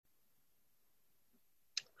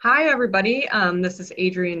Hi, everybody. This is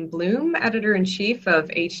Adrienne Bloom, Editor-in-Chief of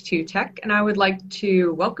H2 Tech, and I would like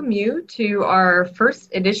to welcome you to our first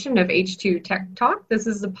edition of H2 Tech Talk. This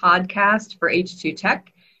is a podcast for H2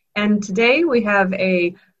 Tech, and today we have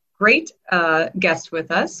a great guest with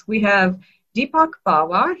us. We have Deepak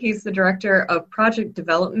Bawa. He's the Director of Project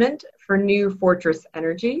Development for New Fortress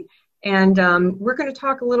Energy, and we're going to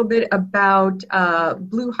talk a little bit about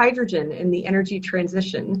blue hydrogen and the energy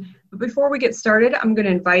transition. But before we get started, I'm going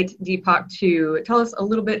to invite Deepak to tell us a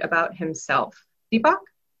little bit about himself. Deepak?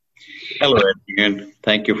 Hello, again.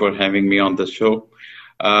 Thank you for having me on the show.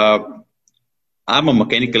 I'm a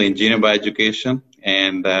mechanical engineer by education,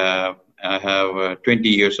 and I have 20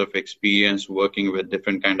 years of experience working with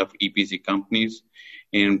different kind of EPC companies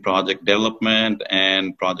in project development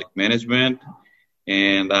and project management.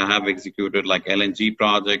 And I have executed like LNG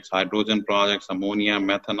projects, hydrogen projects, ammonia,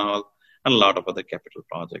 methanol, and a lot of other capital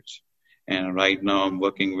projects. And right now I'm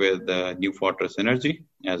working with New Fortress Energy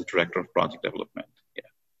as Director of Project Development. Yeah.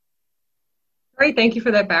 Great, thank you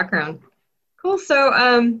for that background. Cool,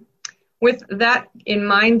 so with that in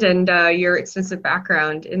mind and your extensive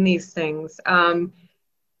background in these things,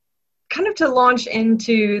 kind of to launch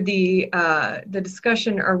into the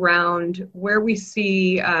discussion around where we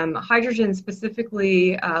see hydrogen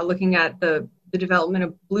specifically looking at the development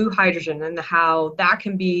of blue hydrogen and how that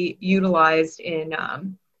can be utilized in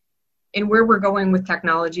where we're going with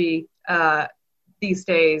technology these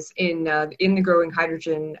days in the growing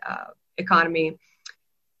hydrogen economy.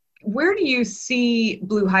 Where do you see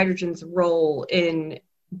blue hydrogen's role in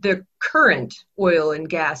the current oil and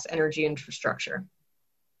gas energy infrastructure?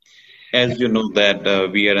 As you know that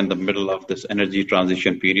we are in the middle of this energy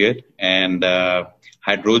transition period, and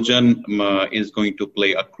hydrogen is going to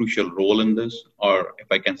play a crucial role in this, or if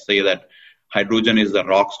I can say that hydrogen is the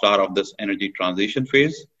rock star of this energy transition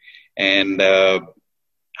phase. And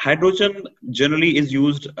hydrogen generally is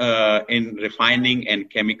used in refining and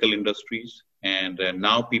chemical industries. And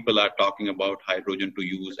now people are talking about hydrogen to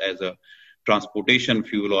use as a transportation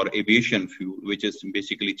fuel or aviation fuel, which is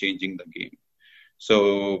basically changing the game.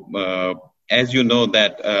 So as you know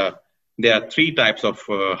that there are three types of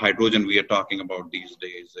hydrogen we are talking about these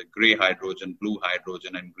days: gray hydrogen, blue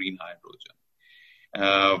hydrogen, and green hydrogen.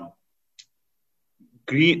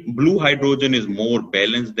 Blue hydrogen is more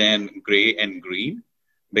balanced than gray and green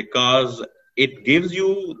because it gives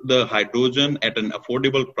you the hydrogen at an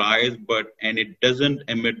affordable price, and it doesn't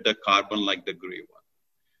emit the carbon like the gray one.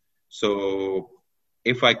 So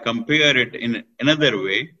if I compare it in another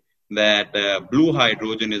way, that blue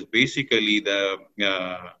hydrogen is basically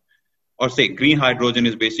green hydrogen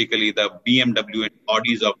is basically the BMW and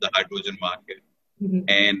Audis of the hydrogen market. Mm-hmm.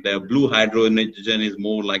 And blue hydrogen is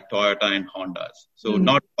more like Toyota and Hondas. So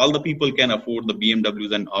not all the people can afford the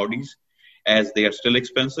BMWs and Audis as they are still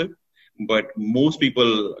expensive, but most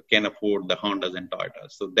people can afford the Hondas and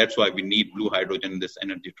Toyotas. So that's why we need blue hydrogen in this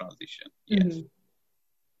energy transition. Yes.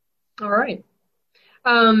 Mm-hmm. All right.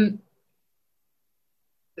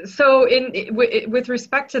 So with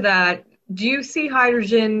respect to that, do you see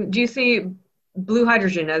blue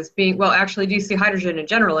hydrogen as being, do you see hydrogen in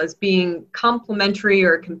general as being complementary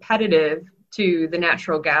or competitive to the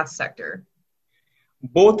natural gas sector?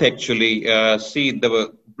 Both actually.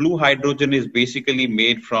 The blue hydrogen is basically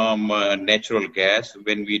made from natural gas.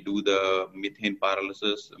 When we do the methane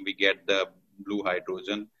pyrolysis, we get the blue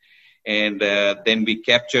hydrogen. And then we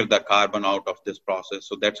capture the carbon out of this process.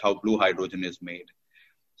 So that's how blue hydrogen is made.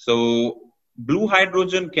 So blue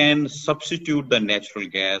hydrogen can substitute the natural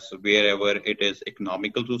gas wherever it is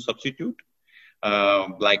economical to substitute,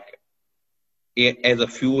 like as a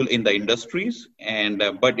fuel in the industries,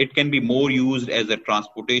 but it can be more used as a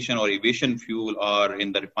transportation or aviation fuel or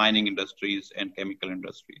in the refining industries and chemical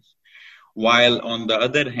industries. While on the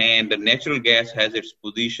other hand, the natural gas has its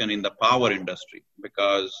position in the power industry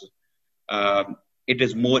because it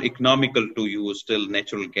is more economical to use still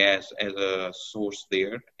natural gas as a source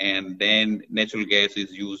there. And then natural gas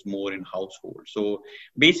is used more in households. So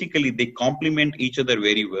basically they complement each other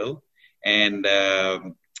very well. And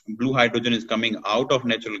blue hydrogen is coming out of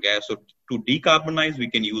natural gas. So to decarbonize, we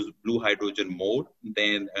can use blue hydrogen more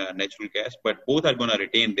than natural gas, but both are going to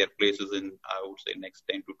retain their places in, I would say, next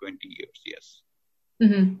 10 to 20 years. Yes.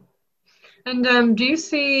 Mm-hmm. And do you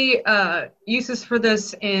see uses for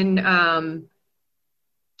this in,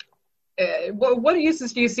 what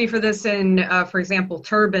uses do you see for this in, for example,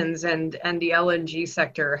 turbines and the LNG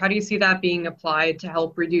sector? How do you see that being applied to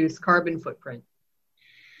help reduce carbon footprint?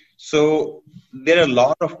 So there are a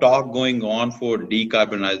lot of talk going on for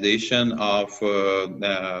decarbonization of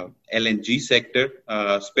LNG sector,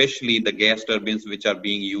 especially the gas turbines which are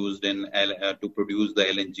being used to produce the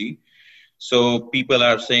LNG. So people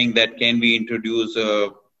are saying that can we introduce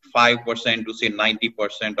 5% to say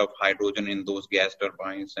 90% of hydrogen in those gas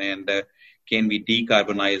turbines, and can we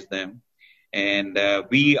decarbonize them? And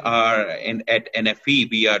we are at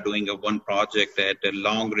NFE, we are doing one project at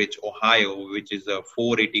Long Ridge, Ohio, which is a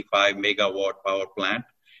 485 megawatt power plant,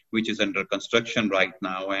 which is under construction right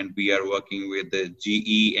now. And we are working with the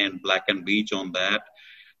GE and Black and Veatch on that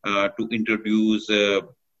to introduce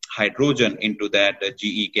hydrogen into that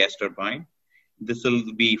GE gas turbine. This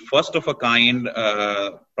will be first of a kind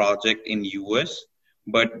project in US.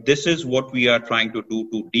 But this is what we are trying to do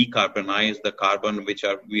to decarbonize the carbon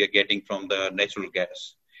we are getting from the natural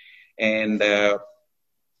gas. And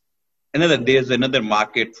there's another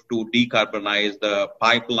market to decarbonize the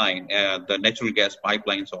pipeline, the natural gas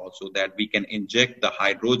pipelines also, that we can inject the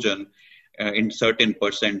hydrogen in certain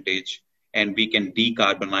percentage, and we can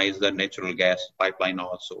decarbonize the natural gas pipeline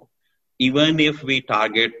also. Even if we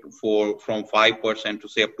target from 5% to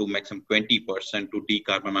say up to maximum 20% to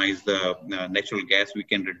decarbonize the natural gas, we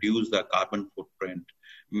can reduce the carbon footprint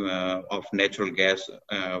of natural gas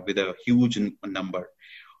with a huge number.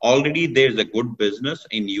 Already there's a good business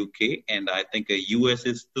in UK, and I think US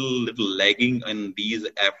is still a little lagging in these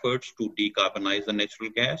efforts to decarbonize the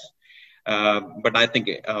natural gas. But I think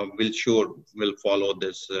we'll follow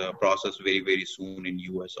this process very, very soon in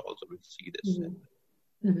US also. We'll see this.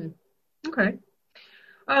 Mm-hmm. Mm-hmm. Okay.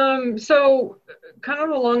 So kind of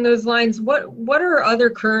along those lines, what are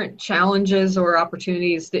other current challenges or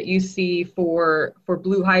opportunities that you see for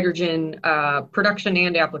blue hydrogen production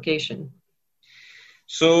and application?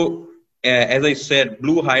 So as I said,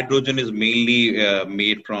 blue hydrogen is mainly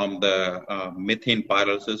made from the methane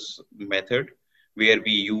pyrolysis method, where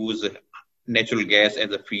we use natural gas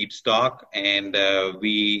as a feedstock, and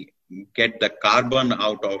we get the carbon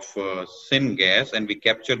out of syngas, and we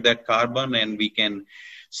capture that carbon, and we can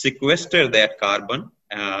sequester that carbon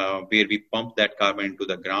where we pump that carbon into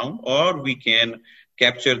the ground, or we can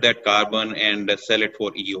capture that carbon and sell it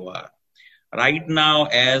for EOR. Right now,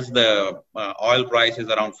 as the oil price is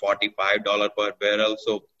around $45 per barrel,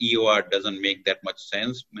 so EOR doesn't make that much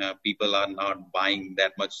sense. People are not buying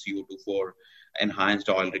that much CO2 for enhanced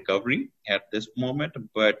oil recovery at this moment,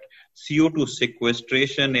 but CO2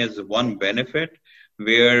 sequestration is one benefit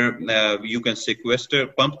where you can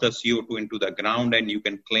pump the CO2 into the ground, and you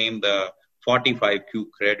can claim the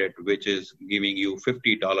 45Q credit, which is giving you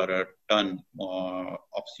 $50 a ton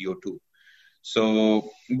of CO2. So,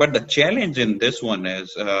 but the challenge in this one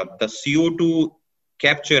is the CO2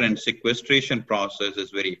 capture and sequestration process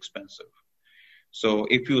is very expensive. So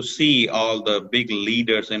if you see all the big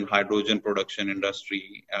leaders in hydrogen production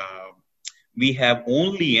industry, we have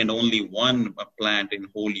only one plant in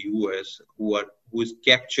whole US who is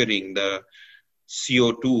capturing the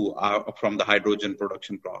CO2 from the hydrogen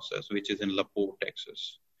production process, which is in La Porte,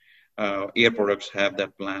 Texas. Air Products have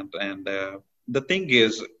that plant, and the thing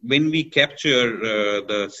is, when we capture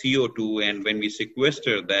the CO2 and when we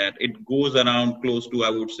sequester that, it goes around close to, I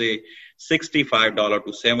would say, $65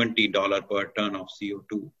 to $70 per ton of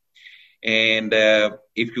CO2. And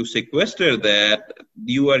if you sequester that,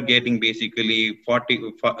 you are getting basically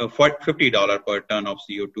 $50 per ton of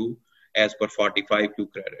CO2 as per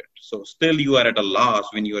 45Q credit. So still you are at a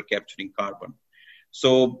loss when you are capturing carbon.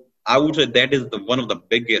 So I would say that is one of the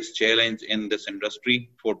biggest challenge in this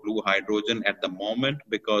industry for blue hydrogen at the moment,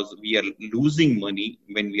 because we are losing money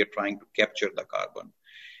when we are trying to capture the carbon.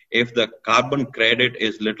 If the carbon credit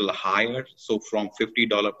is little higher, so from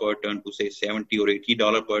 $50 per ton to say $70 or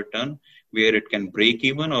 $80 per ton, where it can break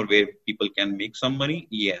even or where people can make some money,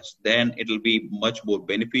 yes, then it will be much more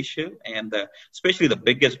beneficial. And especially the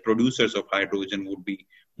biggest producers of hydrogen would be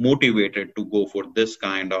motivated to go for this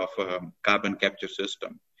kind of carbon capture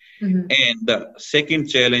system. Mm-hmm. And the second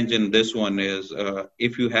challenge in this one is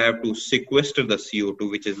if you have to sequester the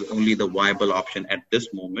CO2, which is only the viable option at this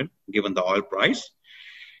moment, given the oil price,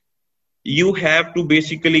 you have to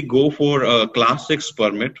basically go for a Class 6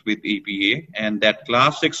 permit with EPA, and that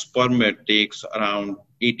Class 6 permit takes around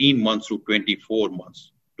 18 months to 24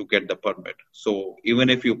 months to get the permit. So even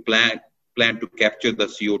if you plan to capture the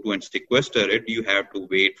CO2 and sequester it, you have to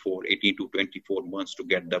wait for 18 to 24 months to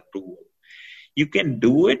get the approval. You can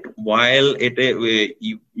do it while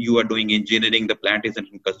you are doing engineering, the plant is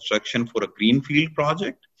in construction for a greenfield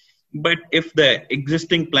project. But if the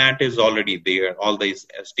existing plant is already there, all these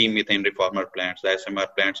steam methane reformer plants, the SMR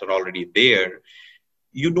plants are already there,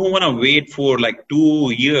 you don't want to wait for like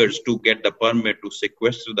 2 years to get the permit to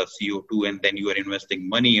sequester the CO2, and then you are investing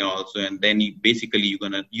money also, and then basically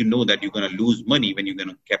you know that you're gonna lose money when you're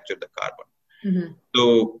gonna capture the carbon. Mm-hmm.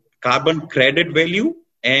 So carbon credit value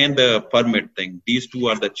and the permit thing, these two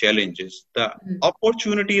are the challenges. The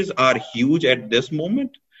opportunities are huge at this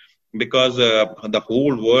moment because the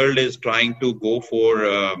whole world is trying to go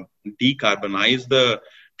for decarbonize the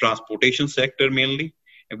transportation sector mainly,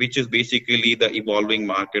 which is basically the evolving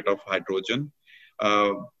market of hydrogen.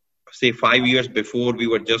 Uh, Say 5 years before, we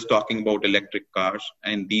were just talking about electric cars,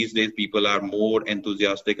 and these days people are more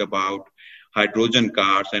enthusiastic about hydrogen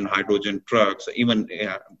cars and hydrogen trucks. Even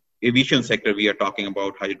aviation sector, we are talking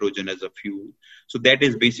about hydrogen as a fuel. So that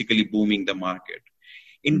is basically booming the market.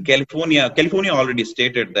 In California already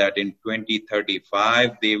stated that in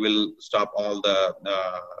 2035, they will stop all the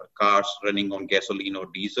cars running on gasoline or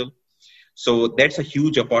diesel. So that's a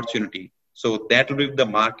huge opportunity. So that will be the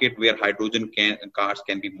market where cars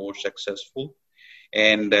can be more successful.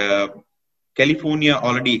 And California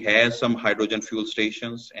already has some hydrogen fuel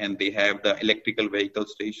stations, and they have the electrical vehicle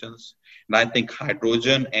stations. And I think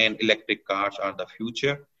hydrogen and electric cars are the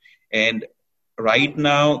future. And right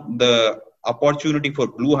now, the opportunity for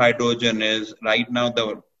blue hydrogen is right now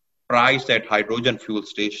the price at hydrogen fuel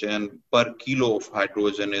station per kilo of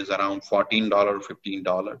hydrogen is around $14,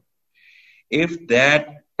 $15. If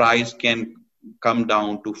that price can come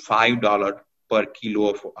down to $5 per kilo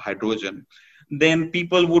of hydrogen, then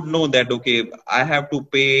people would know that, okay, I have to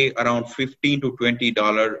pay around $15 to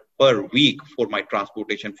 $20 per week for my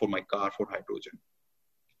transportation for my car for hydrogen.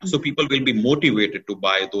 So people will be motivated to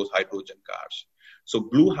buy those hydrogen cars. So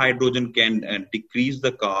blue hydrogen can decrease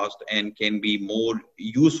the cost and can be more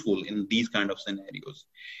useful in these kind of scenarios.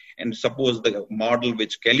 And suppose the model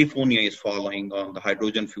which California is following on the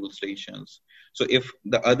hydrogen fuel stations. So if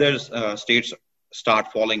the other states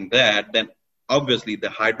start following that, then obviously the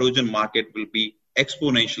hydrogen market will be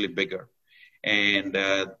exponentially bigger. And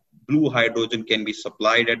blue hydrogen can be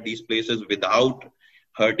supplied at these places without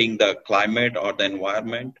hurting the climate or the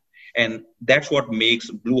environment. And that's what makes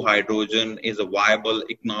blue hydrogen is a viable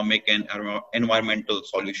economic and environmental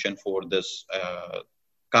solution for this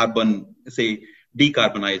carbon, say,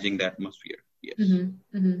 decarbonizing the atmosphere. Yes.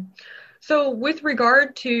 Mm-hmm. Mm-hmm. So with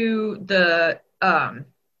regard to the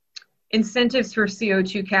incentives for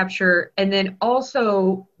CO2 capture, and then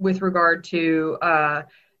also with regard to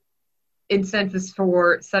incentives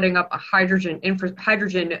for setting up a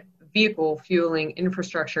hydrogen vehicle fueling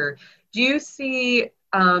infrastructure, do you see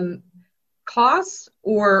costs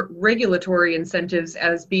or regulatory incentives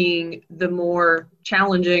as being the more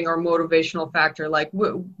challenging or motivational factor? Like,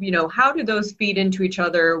 how do those feed into each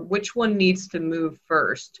other? Which one needs to move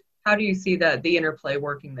first? How do you see the interplay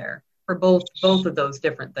working there for both of those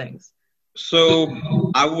different things? So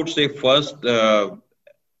I would say first,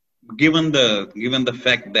 given the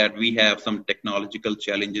fact that we have some technological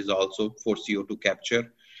challenges also for CO2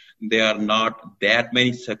 capture, there are not that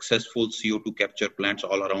many successful CO2 capture plants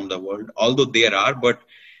all around the world, although there are, but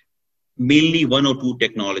mainly one or two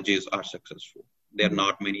technologies are successful. There are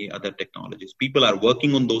not many other technologies. People are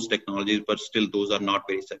working on those technologies, but still those are not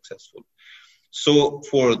very successful. So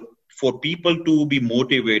for people to be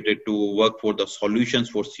motivated to work for the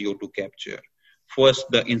solutions for CO2 capture, first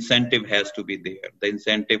the incentive has to be there. The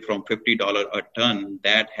incentive from $50 a ton,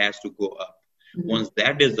 that has to go up. Mm-hmm. Once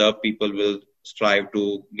that is up, people will strive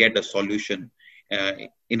to get a solution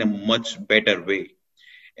in a much better way.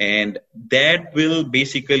 And that will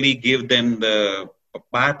basically give them the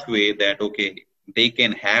pathway that, okay, they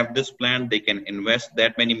can have this plant, they can invest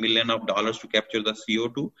that many million of dollars to capture the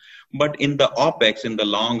CO2, but in the OPEX, in the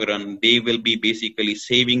long run, they will be basically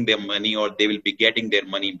saving their money, or they will be getting their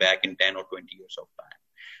money back in 10 or 20 years of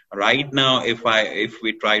time. Right now, if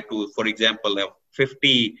we try to, for example, have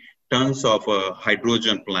 50 tons of a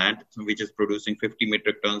hydrogen plant, which is producing 50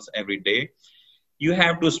 metric tons every day, you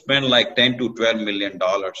have to spend like $10 to $12 million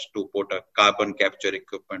to put a carbon capture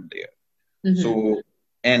equipment there. Mm-hmm. So,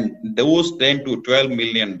 and those $10 to $12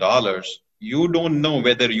 million, you don't know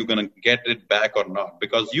whether you're going to get it back or not,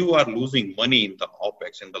 because you are losing money in the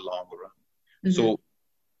OPEX in the long run. Mm-hmm. So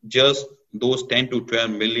just those 10 to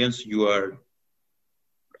 12 millions, you are,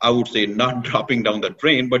 I would say, not dropping down the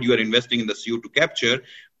drain, but you are investing in the CO2 capture.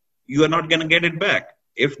 You are not going to get it back.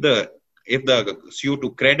 If the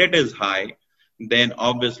CO2 credit is high, then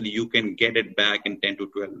obviously you can get it back in 10 to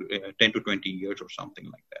 20 years or something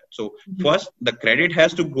like that. So mm-hmm. First, the credit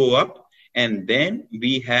has to go up, and then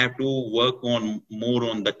we have to work on more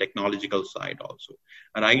on the technological side also.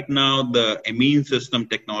 Right now, the amine system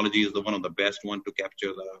technology is one of the best one to capture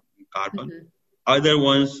the carbon. Mm-hmm. Other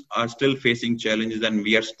ones are still facing challenges, and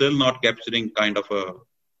we are still not capturing kind of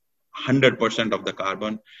 100% of the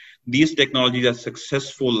carbon. These technologies are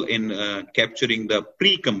successful in capturing the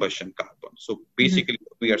pre-combustion carbon. So basically,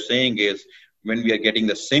 what we are saying is when we are getting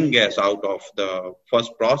the syngas out of the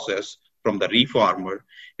first process from the reformer,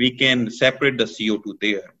 we can separate the CO2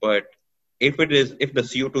 there. But if the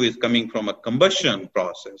CO2 is coming from a combustion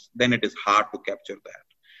process, then it is hard to capture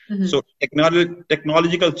that. Mm-hmm. So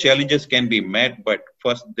technological challenges can be met, but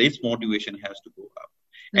first this motivation has to go up.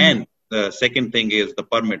 Mm-hmm. And the second thing is the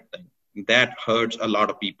permit thing. That hurts a lot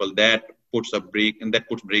of people. That puts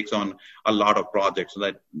brakes on a lot of projects.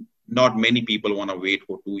 That not many people want to wait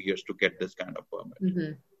for 2 years to get this kind of permit.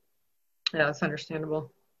 Mm-hmm. Yeah, that's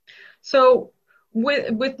understandable. So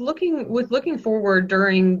with looking forward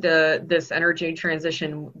during this energy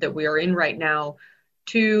transition that we are in right now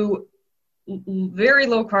to very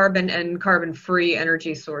low carbon and carbon free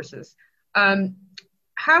energy sources,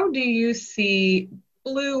 how do you see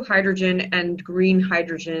blue hydrogen and green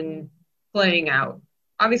hydrogen playing out?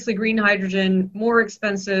 Obviously, green hydrogen more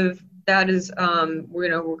expensive. That is,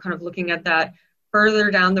 we're kind of looking at that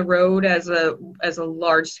further down the road as a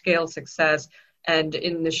large scale success. And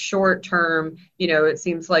in the short term, it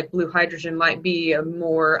seems like blue hydrogen might be a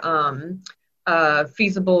more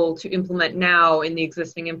feasible to implement now in the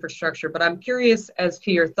existing infrastructure. But I'm curious as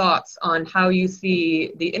to your thoughts on how you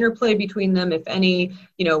see the interplay between them, if any,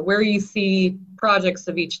 where you see projects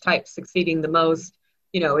of each type succeeding the most,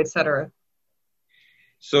 et cetera.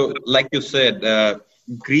 So like you said,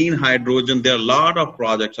 green hydrogen, there are a lot of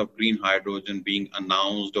projects of green hydrogen being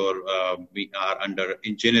announced or we are under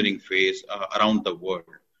engineering phase around the world,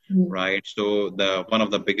 right? So one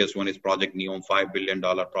of the biggest one is Project NEOM, $5 billion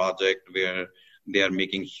project where they are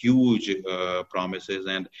making huge promises,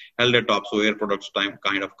 and Helder Topsoe Air Products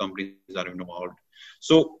kind of companies are involved.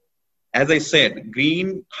 So as I said,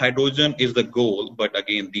 green hydrogen is the goal, but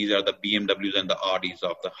again, these are the BMWs and the Audis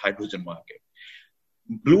of the hydrogen market.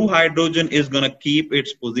 Blue hydrogen is going to keep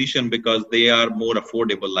its position because they are more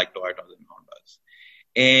affordable like Toyotas and Hondas.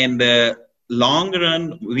 And long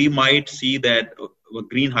run, we might see that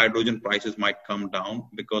green hydrogen prices might come down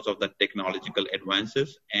because of the technological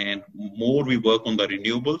advances, and more we work on the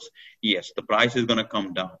renewables, yes, the price is going to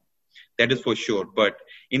come down. That is for sure. But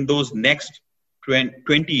in those next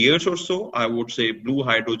 20 years or so, I would say blue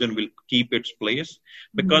hydrogen will keep its place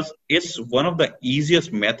because it's one of the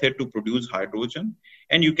easiest method to produce hydrogen,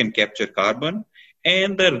 and you can capture carbon,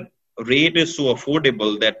 and the rate is so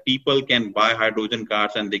affordable that people can buy hydrogen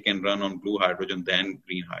cars and they can run on blue hydrogen than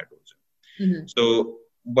green hydrogen. Mm-hmm. So,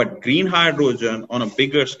 but green hydrogen on a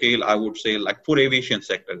bigger scale, I would say, like for aviation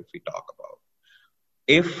sector, if we talk about,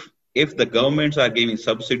 if the governments are giving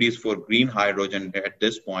subsidies for green hydrogen at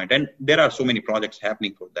this point, and there are so many projects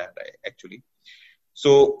happening for that actually.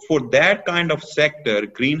 So for that kind of sector,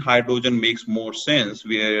 green hydrogen makes more sense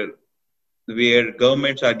where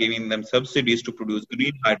governments are giving them subsidies to produce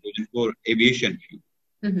green hydrogen for aviation fuel.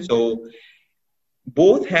 Mm-hmm. So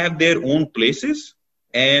both have their own places,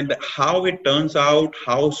 and how it turns out,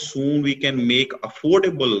 how soon we can make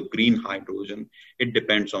affordable green hydrogen, it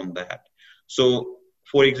depends on that. So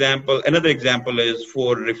for example, another example is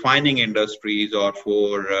for refining industries or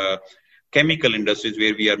for chemical industries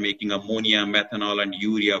where we are making ammonia, methanol, and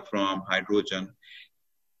urea from hydrogen.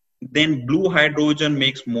 Then blue hydrogen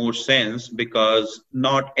makes more sense because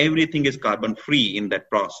not everything is carbon free in that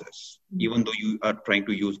process, even though you are trying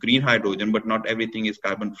to use green hydrogen, but not everything is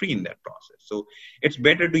carbon free in that process. So it's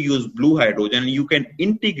better to use blue hydrogen, and you can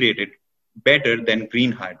integrate it better than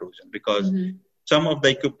green hydrogen because some of the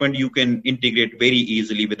equipment you can integrate very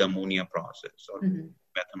easily with ammonia process or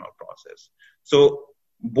methanol process. So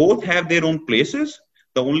both have their own places.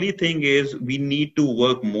 The only thing is we need to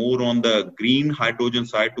work more on the green hydrogen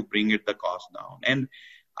side to bring the cost down. And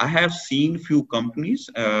I have seen few companies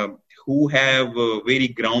who have very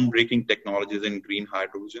groundbreaking technologies in green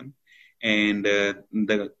hydrogen. And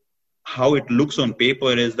how it looks on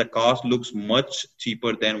paper is the cost looks much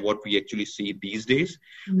cheaper than what we actually see these days.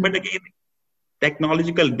 But again,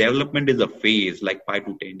 technological development is a phase like 5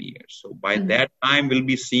 to 10 years. So by that time, we'll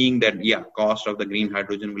be seeing that, cost of the green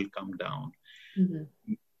hydrogen will come down.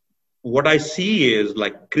 What I see is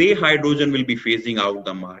like gray hydrogen will be phasing out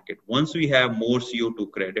the market. Once we have more CO2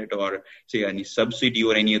 credit or say any subsidy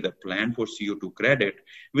or any other plan for CO2 credit,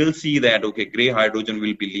 we'll see that, okay, gray hydrogen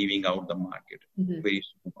will be leaving out the market very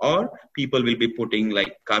soon. Or people will be putting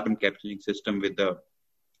like carbon capturing system with the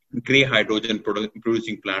gray hydrogen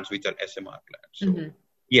producing plants, which are SMR plants. So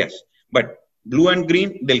yes, but blue and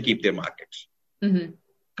green, they'll keep their markets.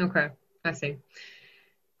 Okay, I see.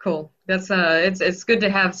 Cool. That's it's good to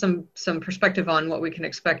have some perspective on what we can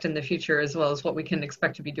expect in the future as well as what we can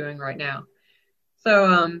expect to be doing right now.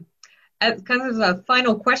 So as kind of a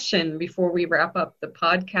final question before we wrap up the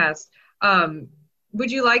podcast, would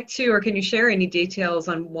you like to, or can you share any details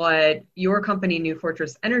on what your company, New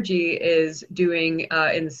Fortress Energy, is doing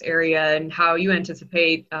in this area, and how you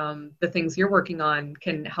anticipate the things you're working on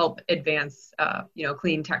can help advance,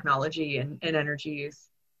 clean technology and energy use?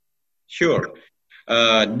 Sure.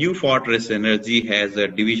 New Fortress Energy has a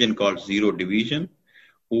division called Zero Division,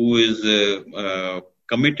 who is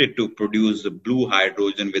committed to produce blue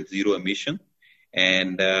hydrogen with zero emission.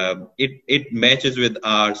 And it matches with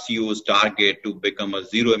our CEO's target to become a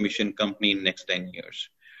zero emission company in next 10 years.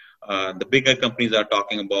 The bigger companies are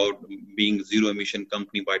talking about being zero emission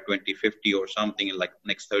company by 2050 or something in like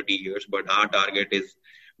next 30 years. But our target is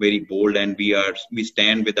very bold, and we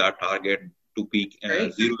stand with our target to be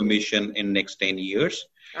zero emission in next 10 years.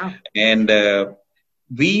 Wow. And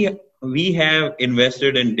we have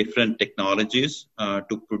invested in different technologies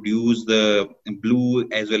to produce the blue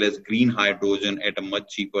as well as green hydrogen at a much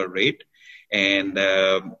cheaper rate. And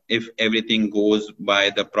if everything goes by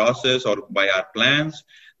the process or by our plans,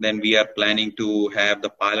 then we are planning to have the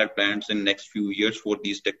pilot plants in next few years for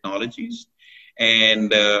these technologies.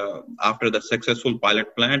 And after the successful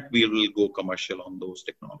pilot plant, we will go commercial on those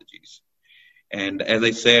technologies. And as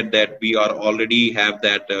I said, that we are already have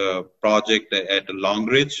that project at Long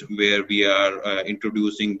Ridge, where we are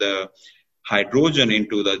introducing the hydrogen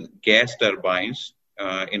into the gas turbines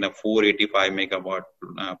in a 485 megawatt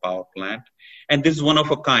power plant. And this is one of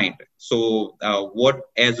a kind. So what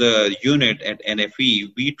as a unit at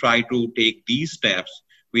NFE, we try to take these steps,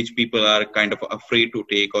 which people are kind of afraid to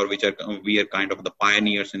take, or we are kind of the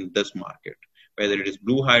pioneers in this market, whether it is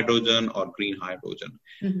blue hydrogen or green hydrogen.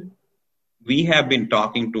 Mm-hmm. We have been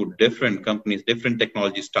talking to different companies, different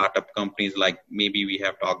technology startup companies, like maybe we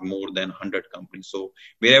have talked more than 100 companies. So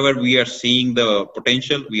wherever we are seeing the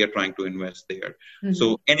potential, we are trying to invest there. Mm-hmm.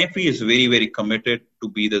 So NFE is very, very committed to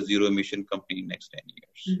be the zero emission company in next 10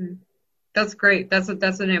 years. Mm-hmm. That's great. That's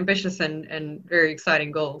an ambitious and very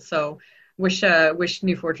exciting goal. So wish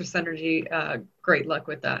New Fortress Energy great luck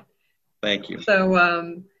with that. Thank you.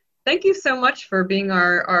 So thank you so much for being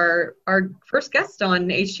our first guest on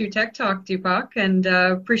H2 Tech Talk, Deepak, and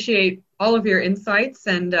appreciate all of your insights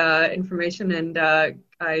and information. And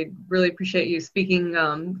I really appreciate you speaking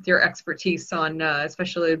your expertise on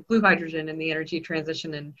especially blue hydrogen and the energy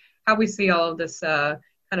transition and how we see all of this kind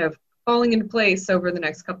of falling into place over the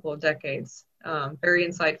next couple of decades. Very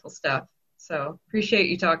insightful stuff. So appreciate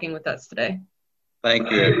you talking with us today.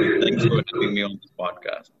 Thank you, Edwin. Thanks for having me on this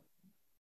podcast.